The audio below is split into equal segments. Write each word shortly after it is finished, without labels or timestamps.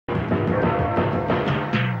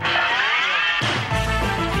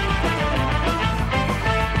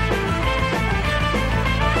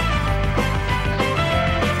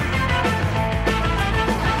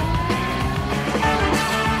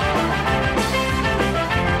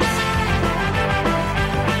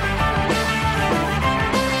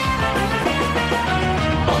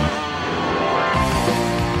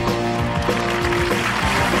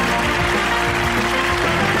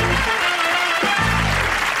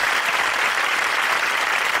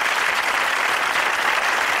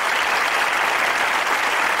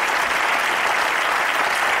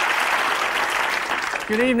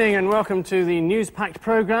Good evening and welcome to the news-packed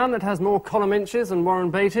programme that has more column inches than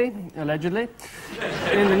Warren Beatty, allegedly.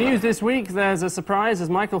 In the news this week, there's a surprise as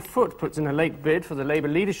Michael Foot puts in a late bid for the Labour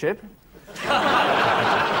leadership.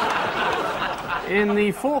 In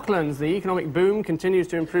the Falklands, the economic boom continues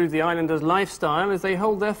to improve the islanders' lifestyle as they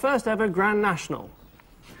hold their first ever Grand National.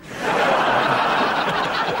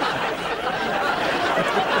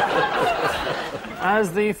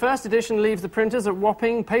 As the first edition leaves the printers at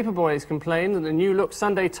Wapping, paperboys complain that the new look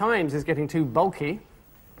Sunday Times is getting too bulky.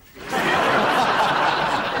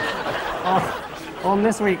 On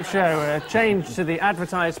this week's show, a change to the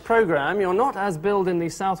advertised programme. You're not, as billed in the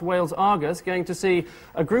South Wales Argus, going to see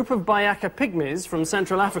a group of Bayaka pygmies from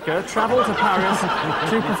Central Africa travel to Paris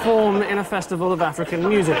to perform in a festival of African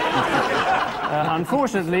music.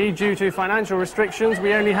 Unfortunately, due to financial restrictions,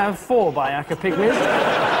 we only have 4 Bayaka pygmies.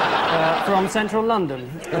 From central London.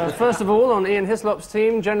 First of all, on Ian Hislop's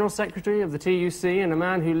team, General Secretary of the TUC and a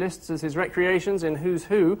man who lists as his recreations in Who's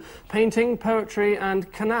Who, painting, poetry and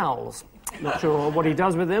canals. Not sure what he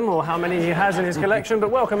does with them or how many he has in his collection,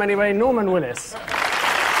 but welcome anyway, Norman Willis.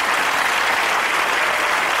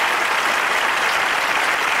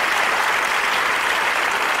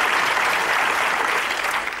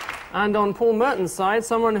 And on Paul Merton's side,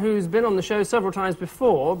 someone who's been on the show several times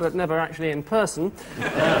before, but never actually in person,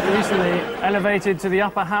 recently elevated to the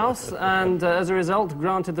upper house and, as a result,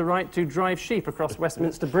 granted the right to drive sheep across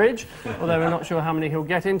Westminster Bridge, although we're not sure how many he'll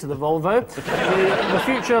get into the Volvo. The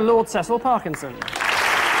future Lord Cecil Parkinson.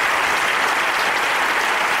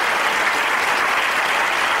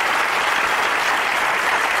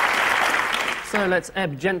 So let's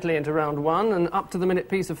ebb gently into round one, an up-to-the-minute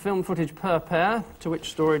piece of film footage per pair. To which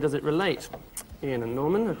story does it relate? Ian and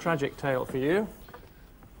Norman, a tragic tale for you.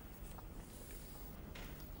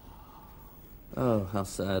 Oh, how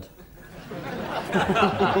sad.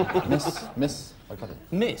 Miss. I got it.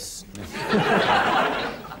 Miss?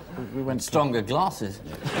 We went stronger glasses.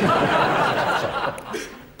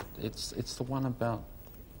 It's the one about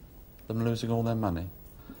them losing all their money.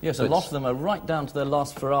 Yes, a lot of them are right down to their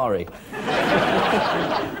last Ferrari.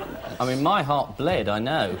 I mean, my heart bled, I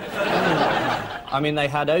know. I mean, they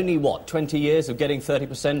had only, what, 20 years of getting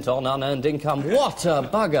 30% on unearned income? What a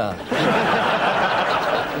bugger!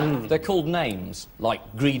 They're called names, like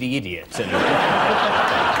Greedy Idiot and...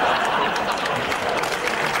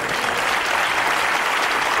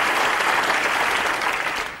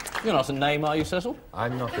 You're not a name, are you, Cecil?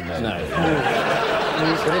 I'm not a name. No.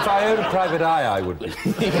 But if I owned a private eye, I would be.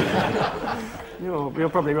 You're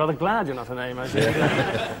probably rather glad you're not a name, I think.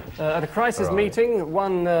 At a crisis meeting,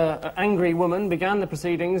 one angry woman began the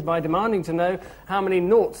proceedings by demanding to know how many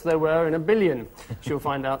noughts there were in a billion. She'll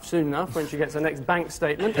find out soon enough when she gets her next bank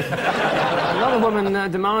statement. Another woman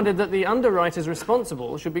demanded that the underwriters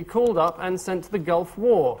responsible should be called up and sent to the Gulf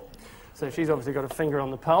War. So she's obviously got a finger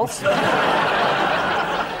on the pulse.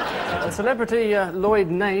 Celebrity Lloyd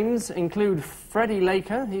names include Freddie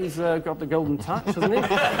Laker, he's got the golden touch, hasn't he?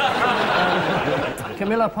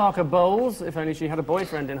 Camilla Parker Bowles, if only she had a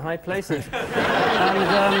boyfriend in high places. And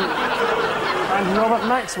Robert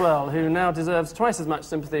Maxwell, who now deserves twice as much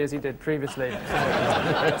sympathy as he did previously.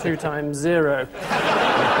 2 times 0.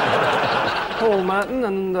 Paul Merton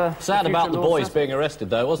and... Sad about the boys being arrested,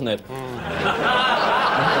 though, wasn't it?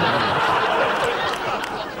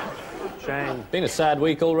 Shame. Been a sad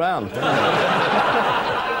week all round.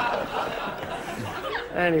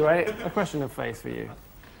 Anyway, a question of faith for you.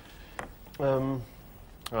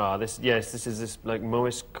 This is like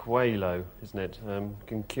Mois Coelho, isn't it?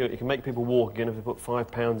 You can make people walk again if they put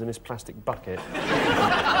 £5 in this plastic bucket.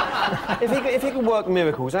 if he can work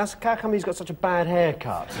miracles, how come he's got such a bad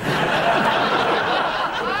haircut?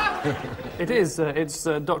 It's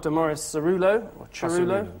Dr. Maurice Cerullo, or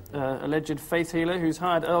Cerullo, alleged faith healer, who's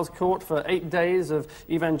hired Earl's Court for 8 days of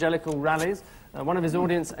evangelical rallies. One of his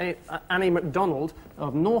audience, Annie MacDonald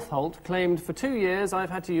of Northolt, claimed, "For 2 years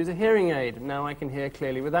I've had to use a hearing aid. Now I can hear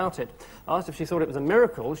clearly without it." Asked if she thought it was a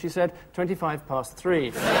miracle, she said,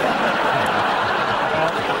 3:25.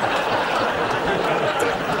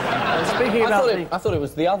 Speaking about I thought it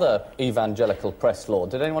was the other evangelical press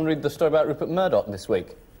lord. Did anyone read the story about Rupert Murdoch this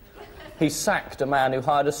week? He sacked a man who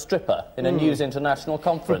hired a stripper in a News International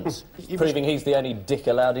conference, proving he's the only dick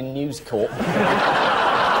allowed in News Corp.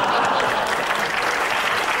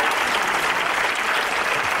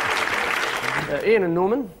 Ian and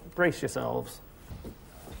Norman, brace yourselves.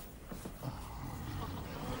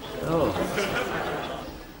 Oh.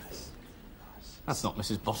 That's not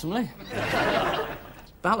Mrs. Bottomley.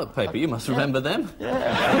 Ballot paper, you must remember them.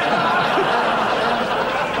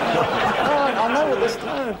 I know what this...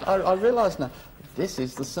 No, I realise now. This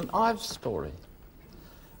is the St Ives story.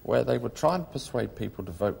 where they would try and persuade people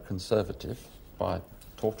to vote Conservative by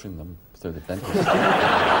torturing them through the dentist.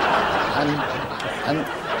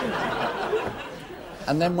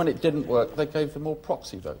 and then when it didn't work, they gave them all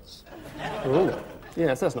proxy votes. Ooh.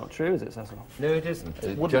 Yes, that's not true, is it, Cecil? No, it isn't.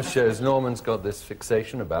 It just shows Norman's got this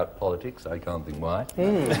fixation about politics. I can't think why.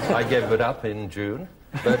 I gave it up in June.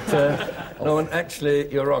 But, Norman, actually,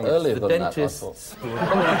 you're wrong. Earlier the than dentists... that,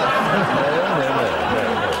 I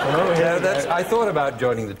No. I thought about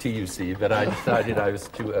joining the TUC, but I decided I was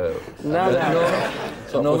too old.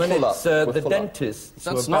 Norman, it's the dentists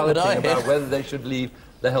who are balloting about whether they should leave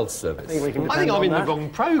the health service. I think I'm in the wrong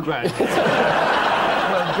programme.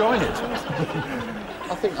 Well, join it.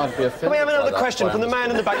 I think I'd be offended. Can we have another by that question from the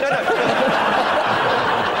man in the back? No.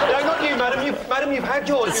 No, not you, madam. Madam, you've had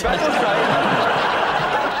yours. You've had your say.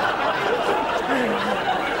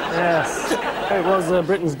 Yes. It was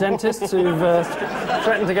Britain's dentists who've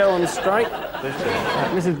threatened to go on strike.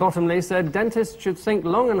 Mrs. Bottomley said dentists should think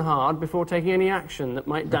long and hard before taking any action that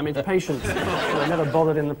might damage patients. They've never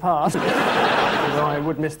bothered in the past. Although I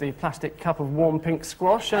would miss the plastic cup of warm pink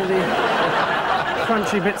squash and the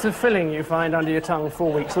crunchy bits of filling you find under your tongue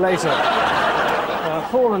 4 weeks later.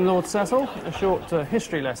 Paul and Lord Cecil, a short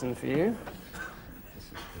history lesson for you.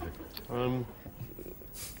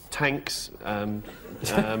 Tanks.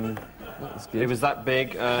 It was that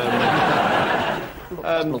big.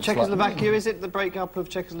 Czechoslovakia, is it the break-up of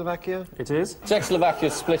Czechoslovakia? It is.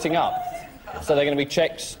 Czechoslovakia's splitting up, so they're going to be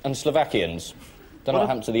Czechs and Slovakians. Don't know what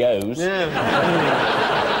happened to the O's. Yeah.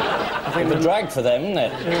 I think the drag for them, isn't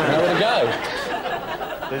it? Yeah. Nowhere to go.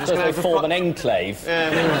 They're just So going they to form an enclave.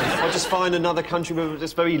 Yeah. Or just find another country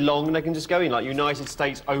that's very long and they can just go in, like United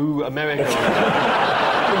States, America.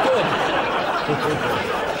 Good.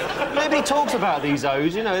 Nobody talks about these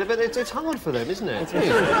O's, you know, but it's hard for them, isn't it? It's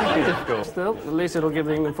really difficult. Still, at least it'll give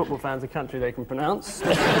the England football fans a country they can pronounce.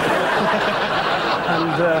 and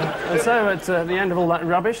so, at the end of all that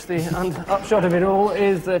rubbish, the upshot of it all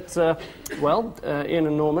is that, Ian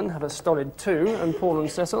and Norman have a stolid 2, and Paul and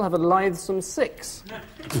Cecil have a lithesome 6.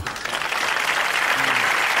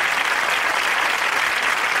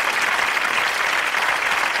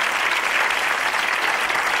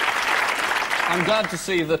 I'm glad to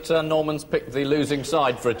see that Norman's picked the losing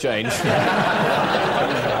side for a change.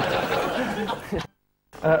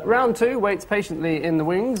 Round 2 waits patiently in the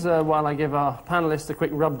wings while I give our panellists a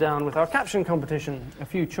quick rub-down with our caption competition. A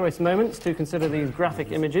few choice moments to consider these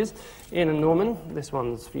graphic images. Ian and Norman, this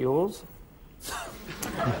one's for yours.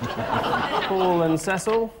 Paul and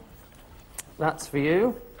Cecil, that's for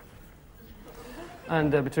you.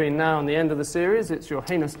 And between now and the end of the series, it's your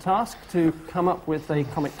heinous task to come up with a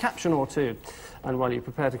comic caption or two. And while you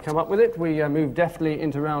prepare to come up with it, we move deftly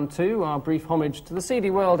into round 2, our brief homage to the seedy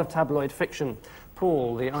world of tabloid fiction.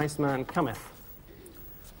 Paul, the Iceman cometh.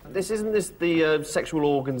 Isn't this the sexual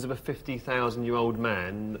organs of a 50,000-year-old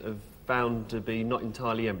man found to be not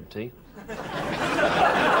entirely empty?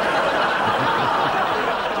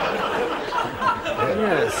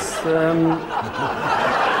 Yes.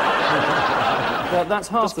 That's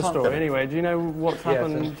half the story, anyway. Do you know what's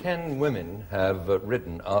happened? Yes, and 10 women have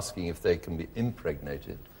written asking if they can be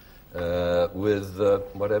impregnated with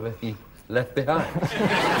whatever he left behind.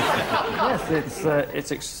 Yes,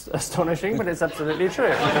 it's astonishing, but it's absolutely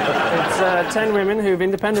true. It's 10 women who've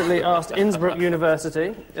independently asked Innsbruck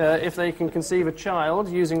University if they can conceive a child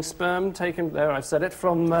using sperm taken, there I've said it,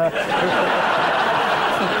 from the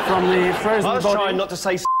frozen body. I was trying not to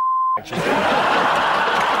say actually.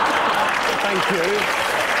 Thank you.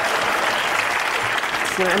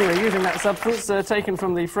 So anyway, using that substance taken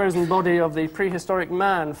from the frozen body of the prehistoric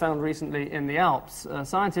man found recently in the Alps,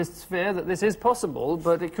 scientists fear that this is possible,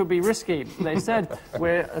 but it could be risky. They said,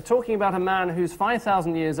 we're talking about a man who's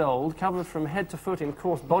 5,000 years old, covered from head to foot in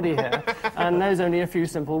coarse body hair, and knows only a few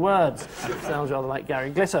simple words. Sounds rather like Gary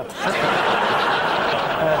Glitter.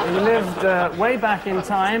 He lived way back in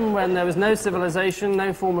time when there was no civilization,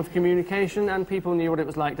 no form of communication, and people knew what it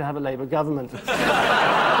was like to have a Labour government.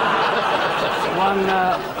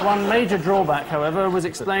 One major drawback, however, was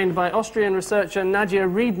explained by Austrian researcher Nadia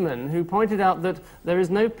Riedman, who pointed out that there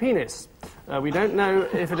is no penis. We don't know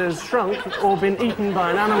if it has shrunk or been eaten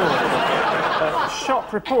by an animal.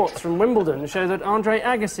 Shock reports from Wimbledon show that Andre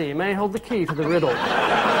Agassi may hold the key to the riddle.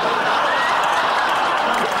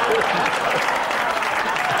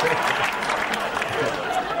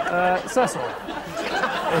 Cecil,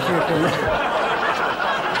 if you can...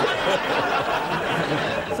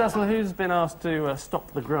 Cecil, who's been asked to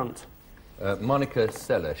stop the grunt? Monica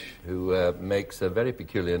Seles, who makes a very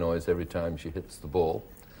peculiar noise every time she hits the ball.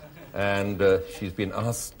 and she's been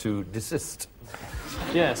asked to desist.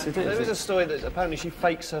 Yes, it is. There is a story that apparently she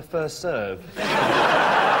fakes her first serve.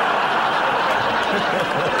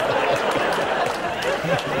 I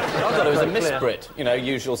thought it was a misbrit. You know,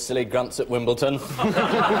 usual silly grunts at Wimbledon.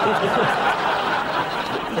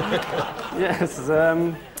 Yes,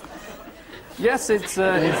 yes, it's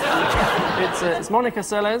Monica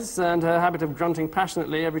Seles and her habit of grunting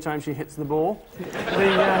passionately every time she hits the ball.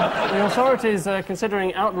 The authorities are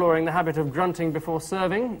considering outlawing the habit of grunting before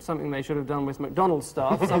serving, something they should have done with McDonald's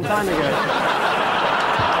staff some time ago.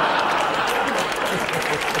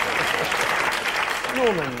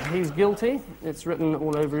 Norman, he's guilty. It's written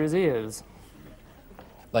all over his ears.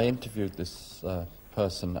 They interviewed this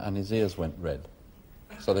person and his ears went red,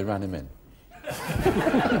 so they ran him in.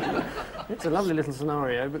 It's a lovely little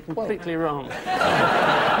scenario, but completely wrong.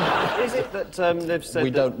 Is it that they've said we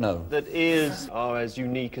don't know that ears are as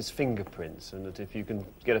unique as fingerprints, and that if you can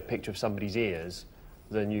get a picture of somebody's ears,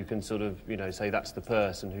 then you can sort of, you know, say that's the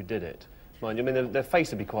person who did it? Mind you, I mean, their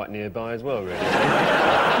face would be quite nearby as well, really.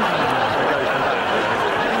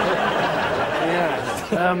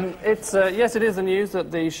 Yes. Yes, it is the news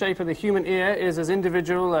that the shape of the human ear is as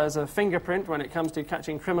individual as a fingerprint when it comes to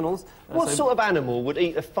catching criminals. What sort of animal would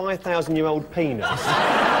eat a 5,000-year-old penis?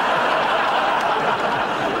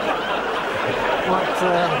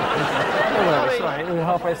 Sorry, we're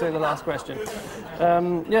halfway through the last question.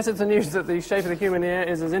 Yes, it's the news that the shape of the human ear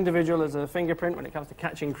is as individual as a fingerprint when it comes to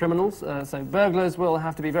catching criminals. So burglars will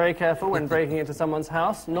have to be very careful when breaking into someone's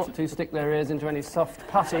house, not to stick their ears into any soft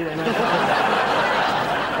putty they may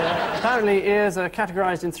apparently, ears are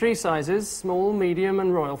categorised in 3 sizes: small, medium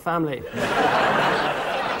and royal family.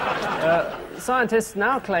 Scientists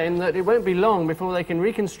now claim that it won't be long before they can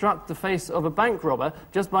reconstruct the face of a bank robber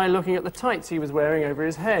just by looking at the tights he was wearing over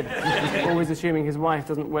his head, always assuming his wife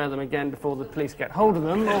doesn't wear them again before the police get hold of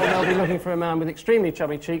them, or they'll be looking for a man with extremely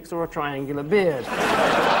chubby cheeks or a triangular beard.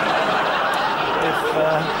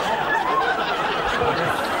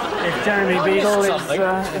 If Jeremy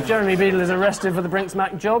Beadle is arrested for the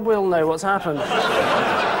Brinks-Mac job, we'll know what's happened.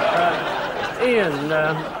 Ian,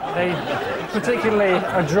 a particularly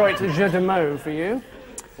adroit jeu de mots for you.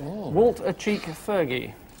 Oh. Walt a cheek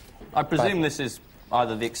Fergie. I presume this is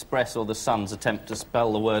either the Express or the Sun's attempt to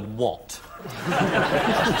spell the word what.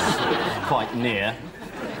 Quite near.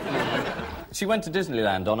 She went to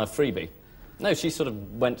Disneyland on a freebie. No, she sort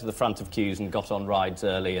of went to the front of queues and got on rides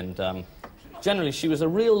early, and generally she was a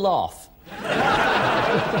real laugh.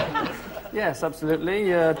 Yes,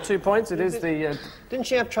 absolutely. 2 points. It is the... Didn't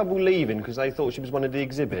she have trouble leaving because they thought she was one of the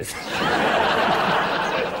exhibits?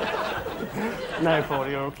 No, Paul,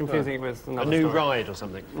 you're confusing it with another A new story. ride or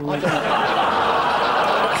something. I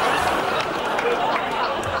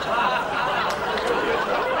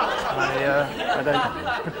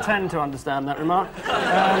don't pretend to understand that remark.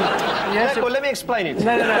 Yes, well, let me explain it.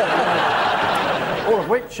 No. All of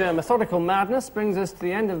which methodical madness brings us to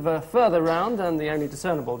the end of a further round, and the only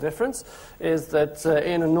discernible difference is that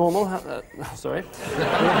Ian and Normal... sorry.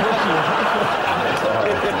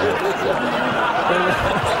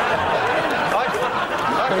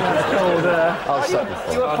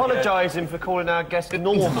 You apologising for calling our guest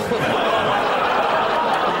normal.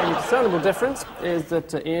 The discernible difference is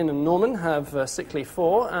that Ian and Norman have a sickly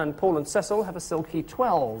 4, and Paul and Cecil have a silky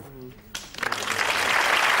 12.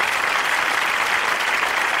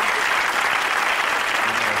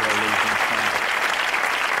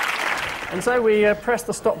 And so we press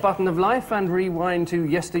the stop button of life and rewind to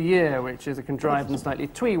yesteryear, which is a contrived and slightly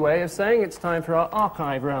twee way of saying it's time for our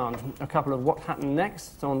archive round. A couple of what happened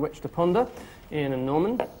next on which to ponder. Ian and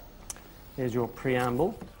Norman, here's your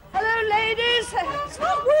preamble. Hello, ladies. It's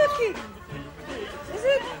not working. Is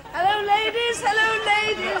it? Hello, ladies. Hello,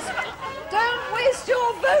 ladies. Don't waste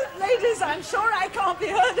your vote, ladies. I'm sure I can't be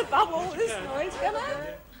heard above all this noise, can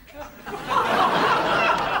I?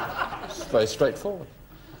 It's very straightforward.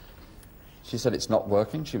 She said it's not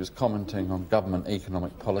working. She was commenting on government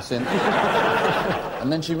economic policy.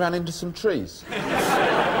 And then she ran into some trees.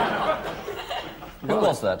 Who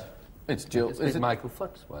was that? It's Jill. Is it Michael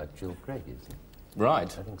Foot's wife, Jill Craig, isn't it?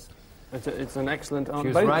 Right. I think so. It's an excellent answer. She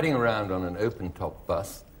was riding around on an open-top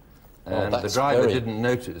bus, and the driver didn't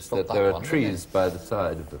notice that there were trees by the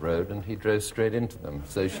side of the road, and he drove straight into them.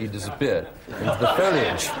 So she disappeared into the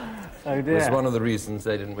foliage. Oh dear. It was one of the reasons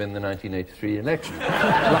they didn't win the 1983 election.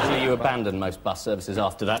 Luckily, you abandoned most bus services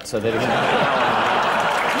after that, so they didn't...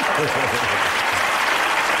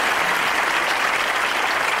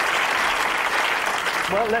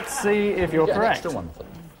 Well, let's see if you're correct. An extra one for them.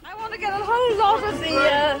 I want to get a whole lot of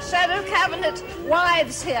the Shadow Cabinet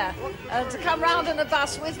wives here to come round in a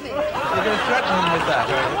bus with me. You're going to threaten them with that,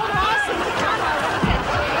 I want to ask them to come.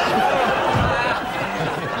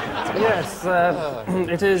 Yes,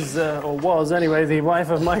 it is, or was anyway, the wife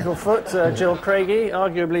of Michael Foot, Jill Craigie,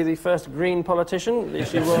 arguably the first Green politician. At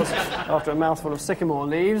least she was after a mouthful of sycamore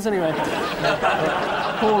leaves. Anyway,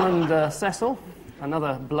 Paul and Cecil,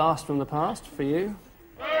 another blast from the past for you.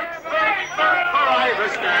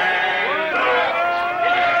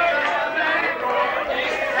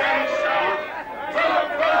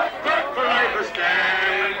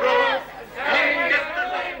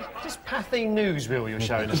 Pathy newsreel you're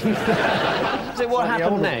showing us. Is it what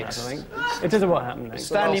happened next? It is what happened next.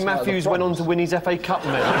 Stanley Matthews went on to win his FA Cup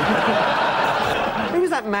medal. Who was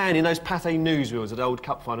that man in those Pathy newsreels at old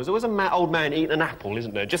cup finals? There was an old man eating an apple,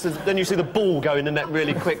 isn't there? Just as then you see the ball go in the net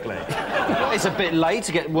really quickly. It's a bit late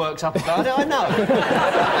to get worked up about it, I know.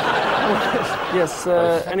 Yes,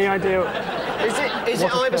 any idea? Is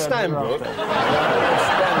it Ivor Stanbrook?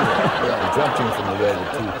 Yeah, judging from the way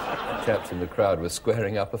the two chaps in the crowd were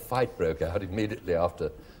squaring up, a fight broke out immediately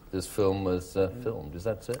after this film was filmed. Is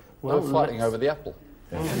that it? Well, fighting over the apple.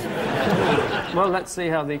 Well, let's see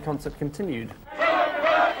how the concert continued.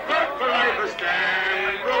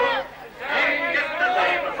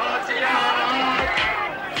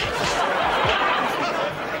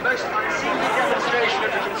 Most unseemly demonstration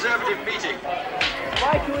of the Conservative meeting.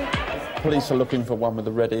 Police are looking for one with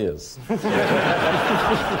the red ears.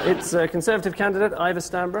 It's a Conservative candidate, Ivor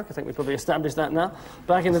Stanbrook. I think we've probably established that now.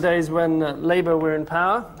 Back in the days when Labour were in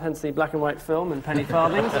power, hence the black and white film and penny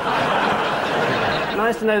farthings.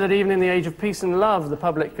 Nice to know that even in the age of peace and love, the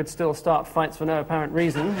public could still start fights for no apparent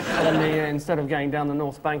reason. Only instead of going down the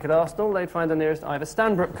North Bank at Arsenal, they'd find the nearest Ivor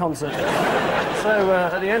Stanbrook concert. So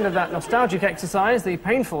at the end of that nostalgic exercise, the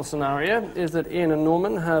painful scenario is that Ian and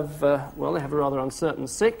Norman have, well, they have a rather uncertain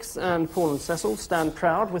 6, and Paul and Cecil stand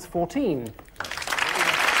proud with 14.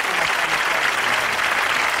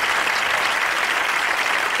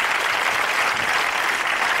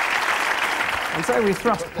 And so we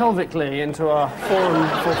thrust pelvically into our forum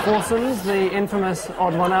for foursomes, the infamous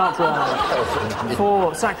odd one out round.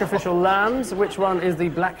 4 sacrificial lambs. Which one is the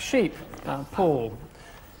black sheep? Paul,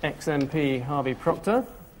 ex-MP Harvey Proctor,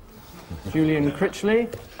 Julian Critchley,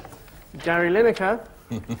 Gary Lineker,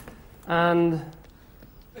 and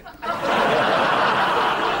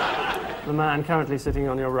the man currently sitting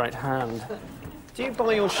on your right hand. Do you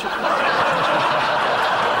buy your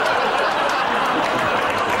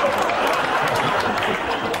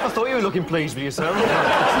I thought you were looking pleased with yourself.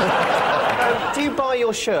 Do you buy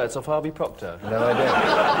your shirts off Harvey Proctor? No, I don't.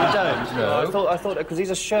 You don't? No. I thought because he's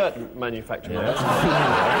a shirt manufacturer. Yeah.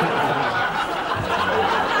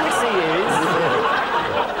 Yes, he is.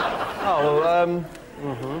 Oh,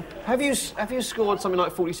 well, have you scored something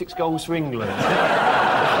like 46 goals for England?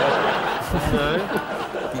 No.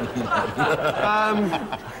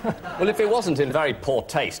 Well, if it wasn't in very poor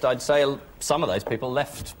taste, I'd say some of those people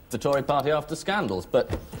left the Tory party after scandals, but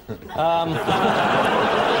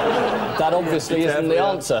that obviously isn't the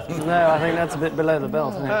answer. No, I think that's a bit below the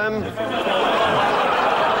belt, isn't it?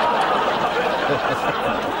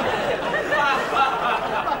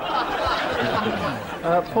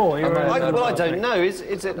 Paul, you're... well, I don't know. Is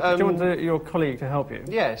it... Do you want your colleague to help you?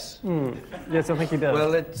 Yes. Yes, I think he does.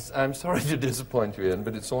 Well, I'm sorry to disappoint you, Ian,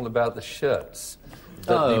 but it's all about the shirts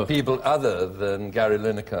that the people other than Gary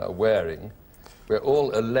Lineker are wearing. We're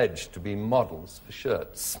all alleged to be models for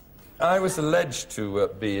shirts. I was alleged to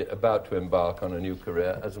be about to embark on a new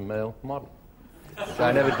career as a male model. Which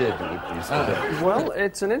I never did, would you please? Well,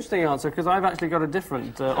 it's an interesting answer, because I've actually got a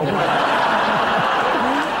different...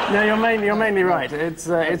 No, you're mainly right.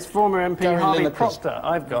 It's former MP Gary Harvey Lineker's... Proctor.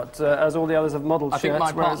 I've got, as all the others have modelled think shirts,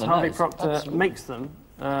 my whereas partner Harvey knows. Proctor Absolutely. makes them,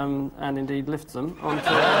 and indeed lifts them, onto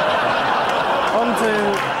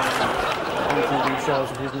the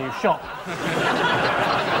shelves of his new shop.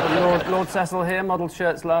 Lord Cecil here modelled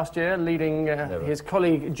shirts last year, leading his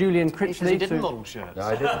colleague Julian Critchley He didn't model shirts. No,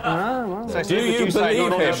 I didn't. Well. So Do you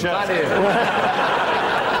believe him?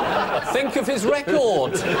 Think of his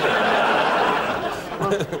record.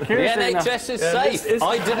 The NHS is safe.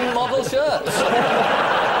 I didn't model shirts.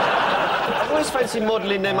 I always fancy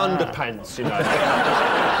modelling them underpants, you know.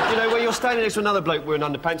 You know, where you're standing next to another bloke wearing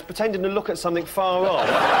underpants, pretending to look at something far off.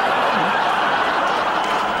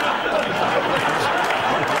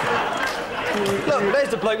 Look, there's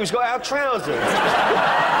the bloke who's got our trousers.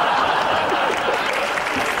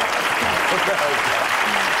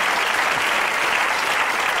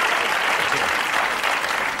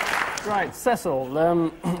 Right,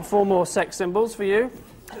 Cecil, 4 more sex symbols for you.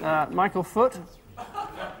 Michael Foot.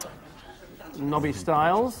 Nobby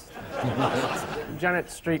Stiles, Janet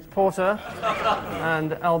Street Porter,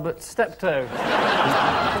 and Albert Steptoe.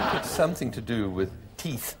 I think it's something to do with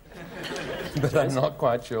teeth, but I'm not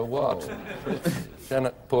quite sure what.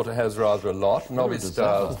 Janet Porter has rather a lot. Nobby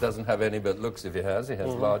Stiles doesn't have any, but looks if he has. He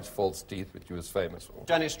has large false teeth, which he was famous for.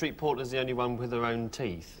 Janet Street Porter's the only one with her own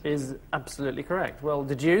teeth. Is absolutely correct. Well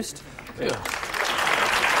deduced.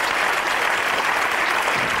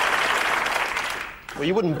 Well,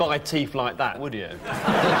 you wouldn't buy teeth like that, would you?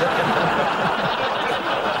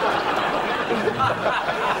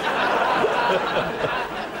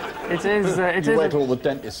 It is. You wait all the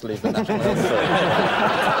dentists leave the National Health Service.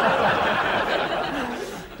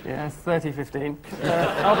 Yes, 30-15.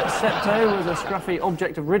 Albert Steptoe was a scruffy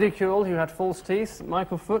object of ridicule who had false teeth.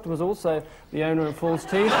 Michael Foot was also the owner of false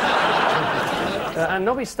teeth. And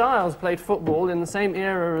Nobby Stiles played football in the same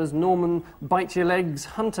era as Norman Bite-Your-Legs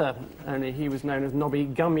Hunter, only he was known as Nobby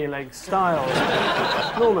Gum-Your-Legs Stiles.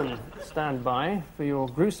 Norman, stand by for your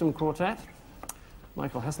gruesome quartet.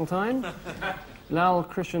 Michael Heseltine, Lal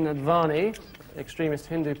Krishan Advani, extremist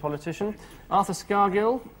Hindu politician, Arthur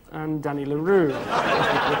Scargill, and Danny LaRue.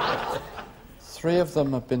 3 of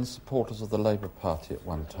them have been supporters of the Labour Party at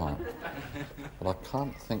one time, but I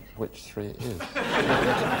can't think which 3 it is.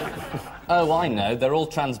 Oh, I know. They're all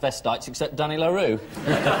transvestites except Danny LaRue.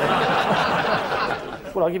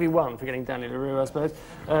 Well, I'll give you one for getting Danny LaRue, I suppose.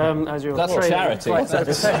 As your That's a charity.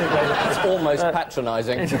 It's almost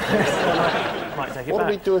patronising. Might take it What back.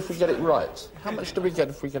 do we do if we get it right? How much do we get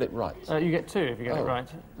if we get it right? You get 2 if you get it right,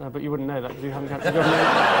 but you wouldn't know that because you haven't actually got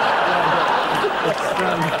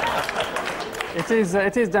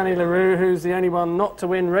it is Danny LaRue who's the only one not to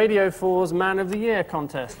win Radio 4's Man of the Year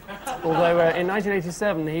contest. Although in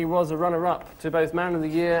 1987 he was a runner-up to both Man of the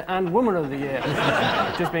Year and Woman of the Year,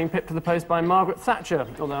 just being pipped to the post by Margaret Thatcher,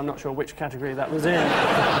 although I'm not sure which category that was in.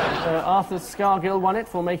 Arthur Scargill won it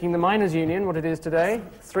for making the miners' union what it is today,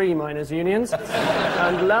 3 miners' unions.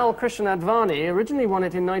 And Lal Krishan Advani originally won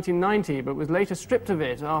it in 1990, but was later stripped of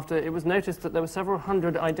it after it was noticed that there were several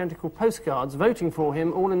hundred identical postcards voting for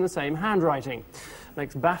him, all in the same handwriting.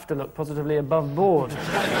 Makes BAFTA look positively above board.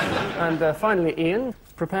 And finally, Ian,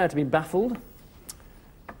 prepare to be baffled.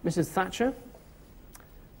 Mrs. Thatcher.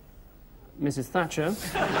 Mrs. Thatcher.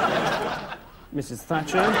 Mrs.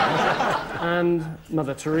 Thatcher. And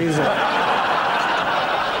Mother Teresa.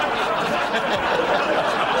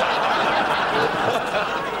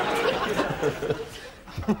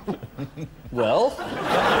 Well,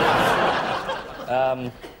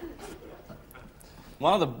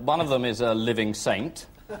 one of them is a living saint,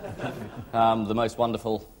 the most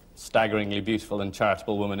wonderful, staggeringly beautiful and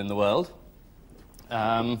charitable woman in the world,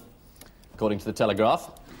 according to the Telegraph.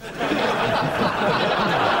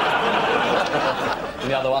 And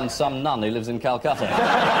the other one's some nun who lives in Calcutta.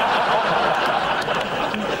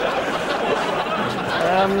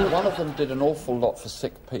 One of them did an awful lot for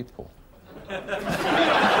sick people.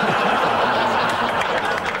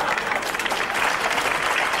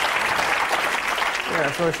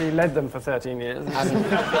 Yeah, so she led them for 13 years.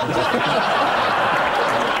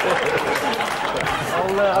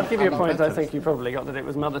 I'll give you a point. I think you probably got that it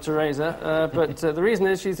was Mother Teresa. But the reason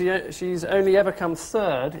is she's only ever come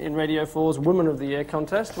 3rd in Radio 4's Woman of the Year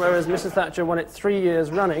contest, whereas Mrs. Thatcher won it 3 years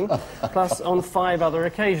running, plus on 5 other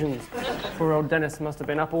occasions. Poor old Dennis must have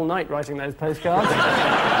been up all night writing those postcards.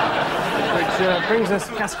 Which brings us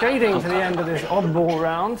cascading to the end of this oddball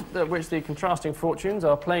round, at which the contrasting fortunes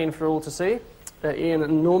are plain for all to see. Ian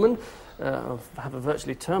and Norman have a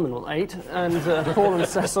virtually terminal 8, and Paul and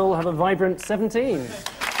Cecil have a vibrant 17.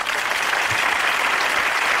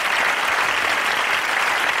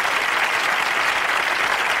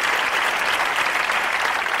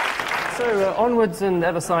 So onwards and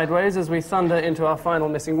ever sideways as we thunder into our final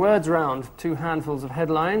missing words round. 2 handfuls of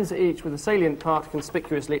headlines, each with a salient part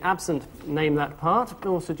conspicuously absent. Name that part,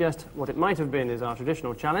 or suggest what it might have been is our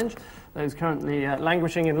traditional challenge. Those currently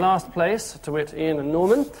languishing in last place, to wit Ian and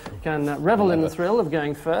Norman, can revel in the thrill of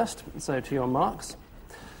going first. So to your marks.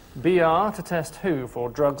 BR to test who for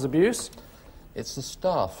drugs abuse? It's the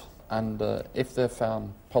staff, and if they're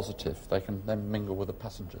found positive, they can then mingle with the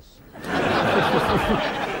passengers.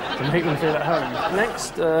 To make them feel at home.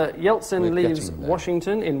 Next, Yeltsin leaves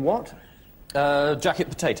Washington in what? Jacket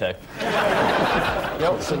potato.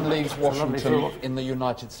 Yeltsin leaves Washington in the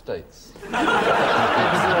United States.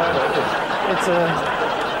 It's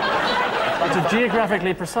a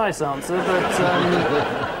geographically precise answer,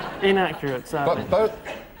 but inaccurate, sadly. But both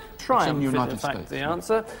Triumph is, in United fact, States. the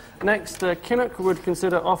answer. Next, Kinnock would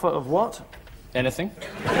consider offer of what? Anything?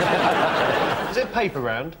 Is it paper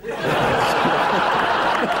round?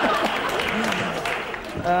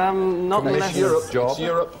 Not unless... Europe job. It's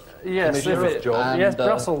Europe. Yes, Europe job. yes,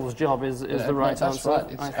 Brussels job is the right that's answer.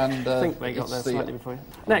 right. I think they got it's there slightly before you.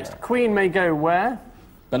 Next, Queen may go where?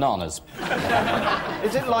 Bananas.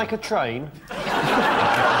 Is it like a train?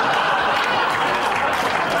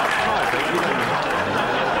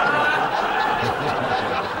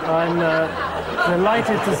 I'm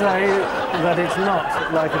delighted to say that it's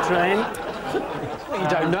not like a train. You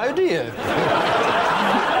don't know, do you?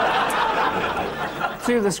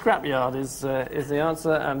 To the scrapyard is the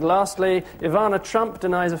answer. And lastly, Ivana Trump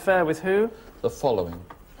denies affair with who? The following.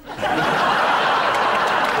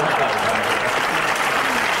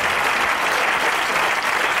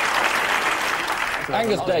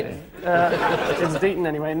 Angus Dayton. It's Deaton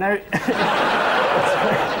anyway. No.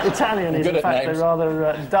 Italian is, Good in at fact, names. a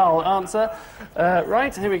rather dull answer.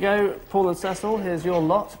 Right, here we go. Paul and Cecil, here's your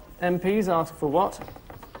lot. MPs ask for what?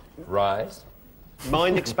 Rise.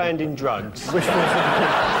 Mind-expanding drugs.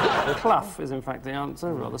 Clough is, in fact, the answer.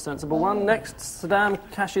 A rather sensible one. Next, Saddam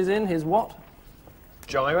cashes in his what?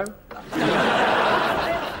 Gyro?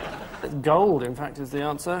 Gold, in fact, is the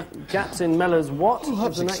answer. Gaps in Mellor's what? Oh,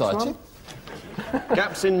 that's is the next exciting. one.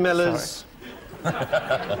 Gaps in Miller's...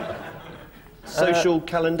 social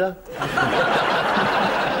calendar?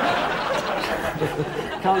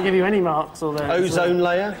 Can't give you any marks, although... Ozone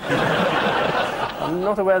layer? I'm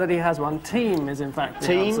not aware that he has one. Team is, in fact, the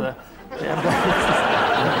Team? answer.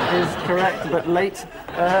 Yeah, is correct, but late.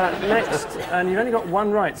 Next, and you've only got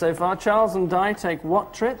one right so far. Charles and Di take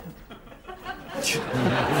what trip?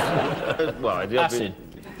 Well, Acid.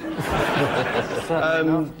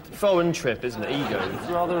 foreign trip, isn't it? Ego.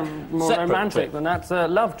 It's rather more Separate romantic trip. than that.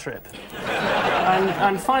 Love trip.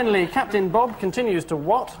 And finally, Captain Bob continues to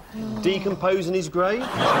what? Decompose in his grave?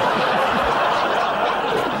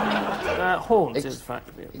 Haunt is, in fact,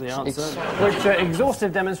 the answer. Which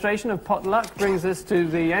exhaustive demonstration of pot luck brings us to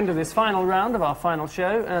the end of this final round of our final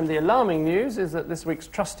show. And the alarming news is that this week's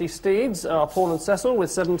trusty steeds are Paul and Cecil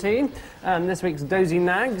with 17, and this week's dozy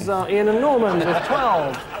nags are Ian and Norman with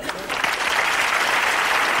 12.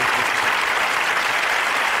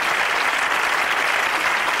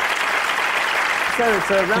 So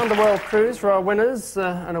it's a round-the-world cruise for our winners,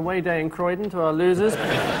 an away day in Croydon to our losers.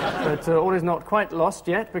 But all is not quite lost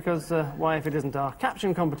yet, because why, if it isn't our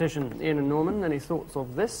caption competition? Ian and Norman, any thoughts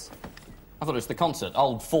of this? I thought it was the concert.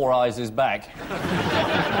 Old Four Eyes is back.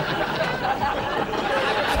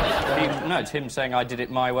 No, it's him saying I did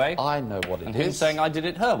it my way. I know what it And is. him saying I did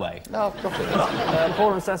it her way. No, I've got it.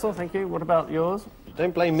 Paul and Cecil, thank you. What about yours?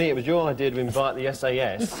 Don't blame me, it was your idea to invite the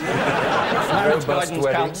SAS. Marriage Robust Guidance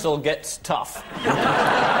wedding. Council gets tough.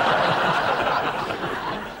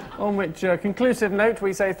 On which conclusive note,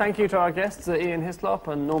 we say thank you to our guests, Ian Hislop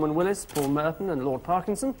and Norman Willis, Paul Merton and Lord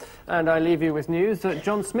Parkinson. And I leave you with news that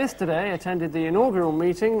John Smith today attended the inaugural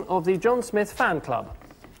meeting of the John Smith Fan Club.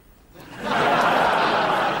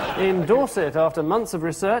 In Dorset, after months of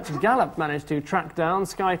research, Gallup managed to track down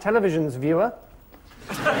Sky Television's viewer.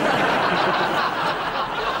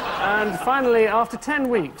 And finally, after 10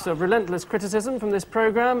 weeks of relentless criticism from this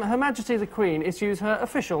programme, Her Majesty the Queen issues her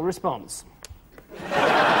official response.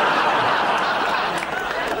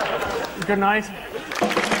 Good night.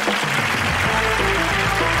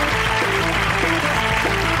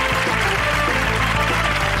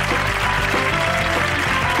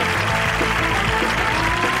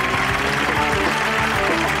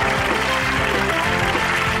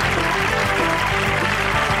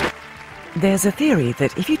 There's a theory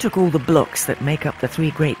that if you took all the blocks that make up the three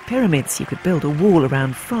Great Pyramids, you could build a wall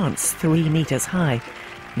around France 3 metres high.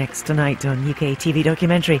 Next tonight on UK TV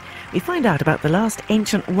documentary, we find out about the last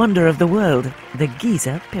ancient wonder of the world, the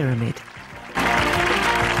Giza Pyramid.